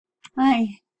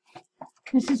Hi,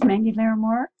 this is Maggie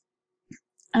Larimore.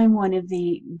 I'm one of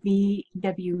the VW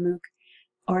MOOC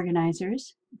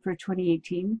organizers for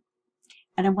 2018,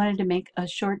 and I wanted to make a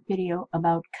short video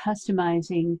about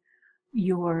customizing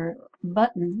your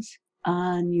buttons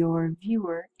on your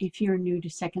viewer if you're new to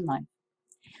Second Life.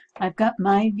 I've got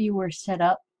my viewer set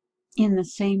up in the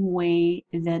same way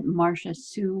that Marcia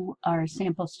Sue, our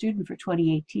sample student for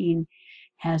 2018,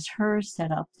 has hers set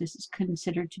up. This is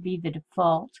considered to be the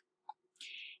default.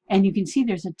 And you can see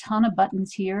there's a ton of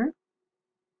buttons here,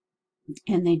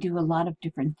 and they do a lot of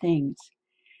different things.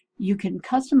 You can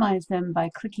customize them by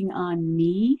clicking on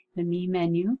Me, the Me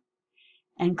menu,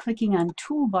 and clicking on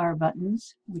Toolbar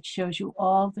buttons, which shows you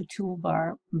all the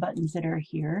toolbar buttons that are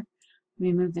here. Let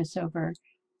me move this over,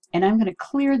 and I'm going to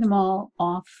clear them all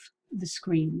off the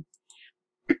screen.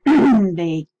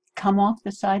 They come off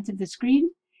the sides of the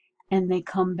screen, and they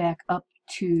come back up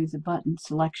to the button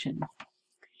selection.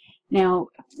 Now,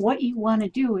 what you want to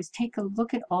do is take a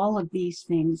look at all of these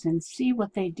things and see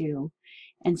what they do,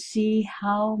 and see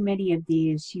how many of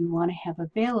these you want to have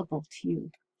available to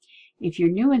you. If you're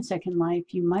new in Second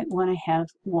Life, you might want to have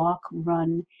walk,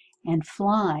 run, and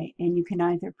fly, and you can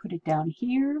either put it down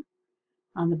here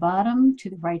on the bottom to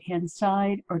the right-hand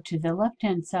side or to the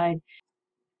left-hand side,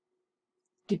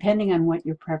 depending on what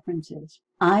your preference is.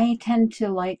 I tend to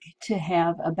like to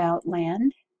have about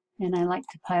land, and I like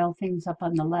to pile things up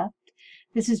on the left.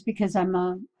 This is because I'm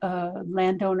a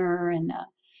landowner and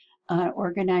an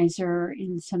organizer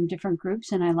in some different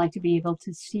groups, and I like to be able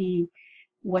to see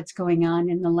what's going on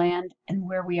in the land and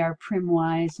where we are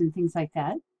prim-wise and things like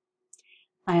that.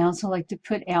 I also like to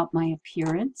put out my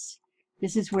appearance.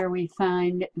 This is where we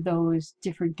find those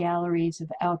different galleries of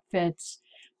outfits,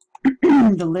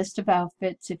 the list of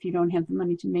outfits if you don't have the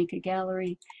money to make a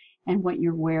gallery, and what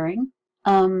you're wearing.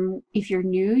 If you're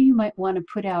new, you might want to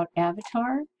put out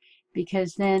avatar,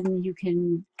 because then you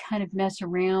can kind of mess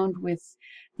around with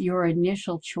your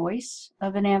initial choice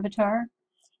of an avatar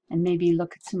and maybe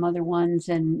look at some other ones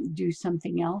and do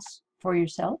something else for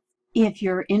yourself. If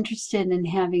you're interested in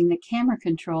having the camera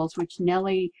controls, which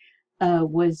Nellie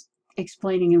was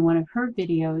explaining in one of her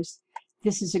videos,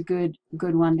 this is a good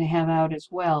one to have out as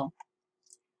well.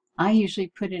 I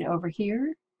usually put it over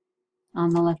here on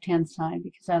the left-hand side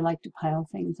because I like to pile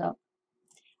things up.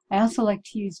 I also like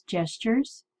to use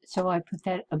gestures, so I put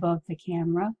that above the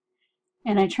camera.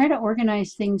 And I try to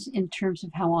organize things in terms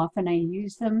of how often I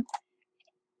use them,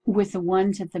 with the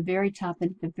ones at the very top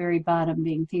and at the very bottom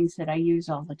being things that I use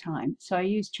all the time. So I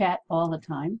use chat all the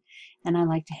time, and I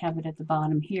like to have it at the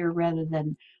bottom here rather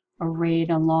than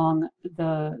arrayed along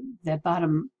the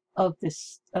bottom of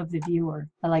the viewer.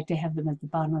 I like to have them at the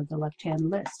bottom of the left-hand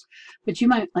list. But you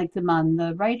might like them on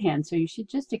the right-hand, so you should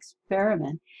just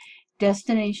experiment.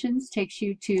 Destinations takes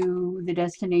you to the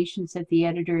destinations that the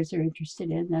editors are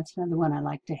interested in. That's another one I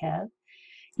like to have.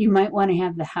 You might want to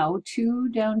have the how-to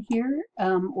down here,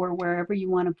 or wherever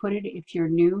you want to put it if you're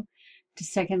new to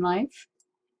Second Life.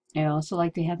 I also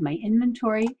like to have my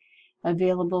inventory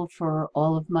available for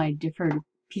all of my different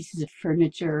pieces of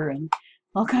furniture and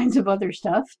all kinds of other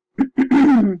stuff.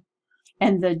 And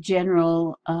the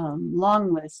general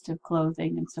long list of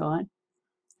clothing and so on.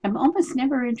 I'm almost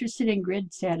never interested in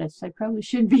grid status. I probably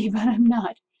should be, but I'm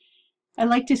not. I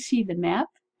like to see the map.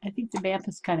 I think the map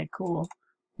is kind of cool.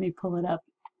 Let me pull it up.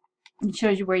 It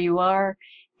shows you where you are,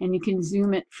 and you can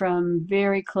zoom it from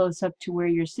very close up to where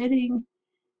you're sitting,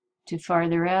 to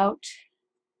farther out,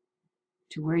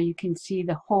 to where you can see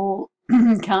the whole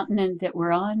continent that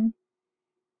we're on,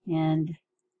 and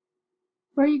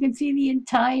where you can see the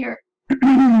entire,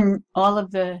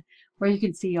 where you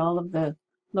can see all of the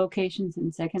locations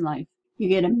in Second Life. You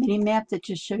get a mini map that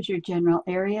just shows your general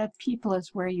area. People is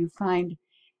where you find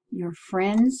your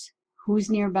friends, who's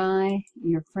nearby,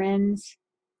 your friends,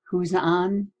 who's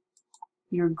on,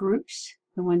 your groups,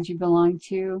 the ones you belong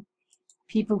to,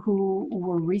 people who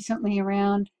were recently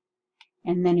around,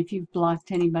 and then if you've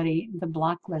blocked anybody, the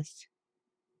block list.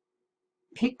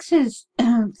 Picks is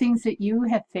things that you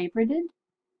have favorited.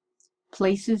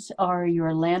 Places are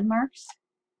your landmarks.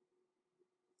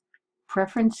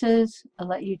 Preferences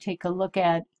let you take a look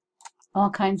at all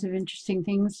kinds of interesting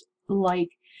things like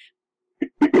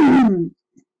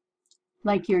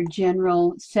like your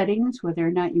general settings, whether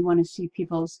or not you want to see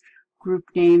people's group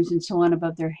names and so on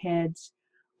above their heads,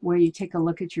 where you take a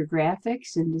look at your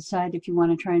graphics and decide if you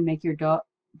want to try and make your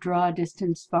draw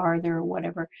distance farther or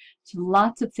whatever. So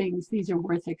lots of things. These are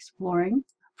worth exploring.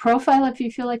 Profile, if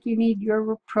you feel like you need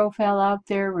your profile out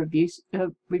there.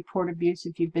 Report abuse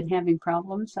if you've been having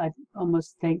problems. I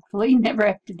almost thankfully never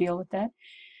have to deal with that.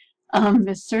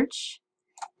 The search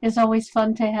is always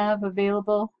fun to have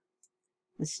available.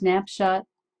 the snapshot.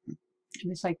 I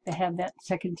just like to have that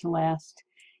second to last.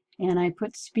 And I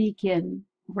put speak in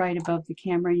right above the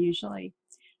camera usually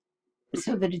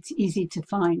so that it's easy to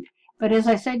find. But as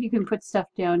I said, you can put stuff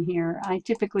down here. I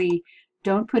typically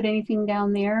don't put anything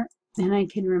down there, and I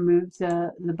can remove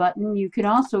the button. You can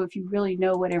also, if you really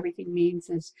know what everything means,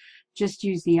 is just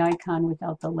use the icon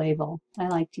without the label. I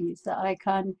like to use the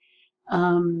icon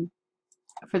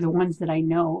for the ones that I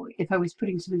know. If I was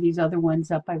putting some of these other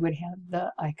ones up, I would have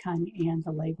the icon and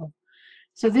the label.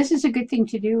 So this is a good thing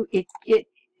to do. It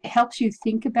helps you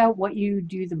think about what you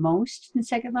do the most in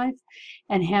Second Life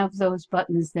and have those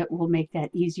buttons that will make that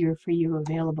easier for you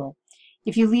available.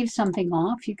 If you leave something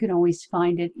off, you can always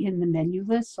find it in the menu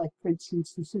list. Like, for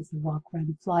instance, this is the walk,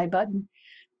 run, fly button.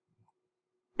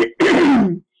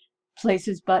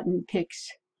 Places button picks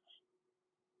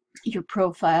your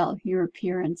profile, your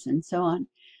appearance, and so on.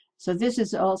 So this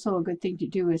is also a good thing to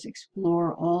do, is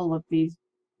explore all of these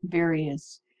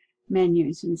various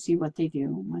menus and see what they do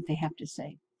and what they have to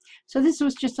say. So this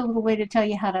was just a little way to tell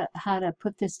you how to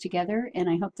put this together, and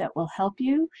I hope that will help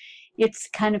you. It's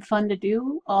kind of fun to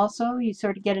do also. You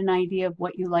sort of get an idea of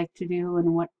what you like to do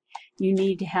and what you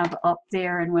need to have up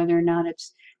there, and whether or not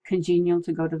it's congenial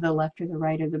to go to the left or the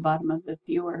right or the bottom of the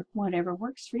viewer, whatever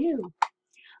works for you.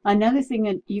 Another thing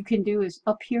that you can do is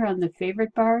up here on the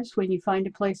favorite bars, when you find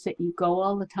a place that you go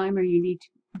all the time or you need to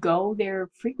go there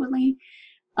frequently,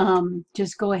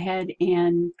 just go ahead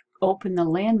and open the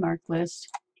landmark list,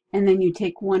 and then you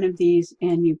take one of these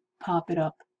and you pop it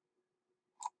up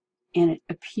and it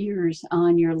appears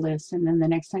on your list, and then the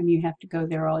next time you have to go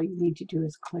there, all you need to do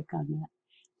is click on that.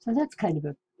 So that's kind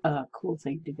of a cool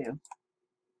thing to do.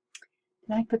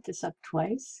 Did I put this up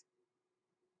twice?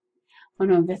 Oh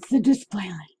no, that's the display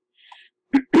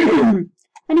line.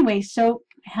 Anyway, so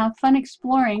have fun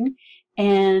exploring,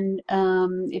 and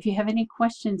if you have any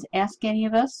questions, ask any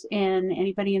of us, and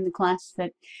anybody in the class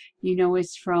that you know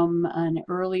is from an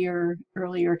earlier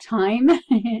time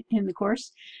in the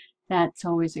course. That's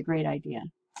always a great idea.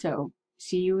 So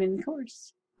see you in the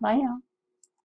course. Bye now.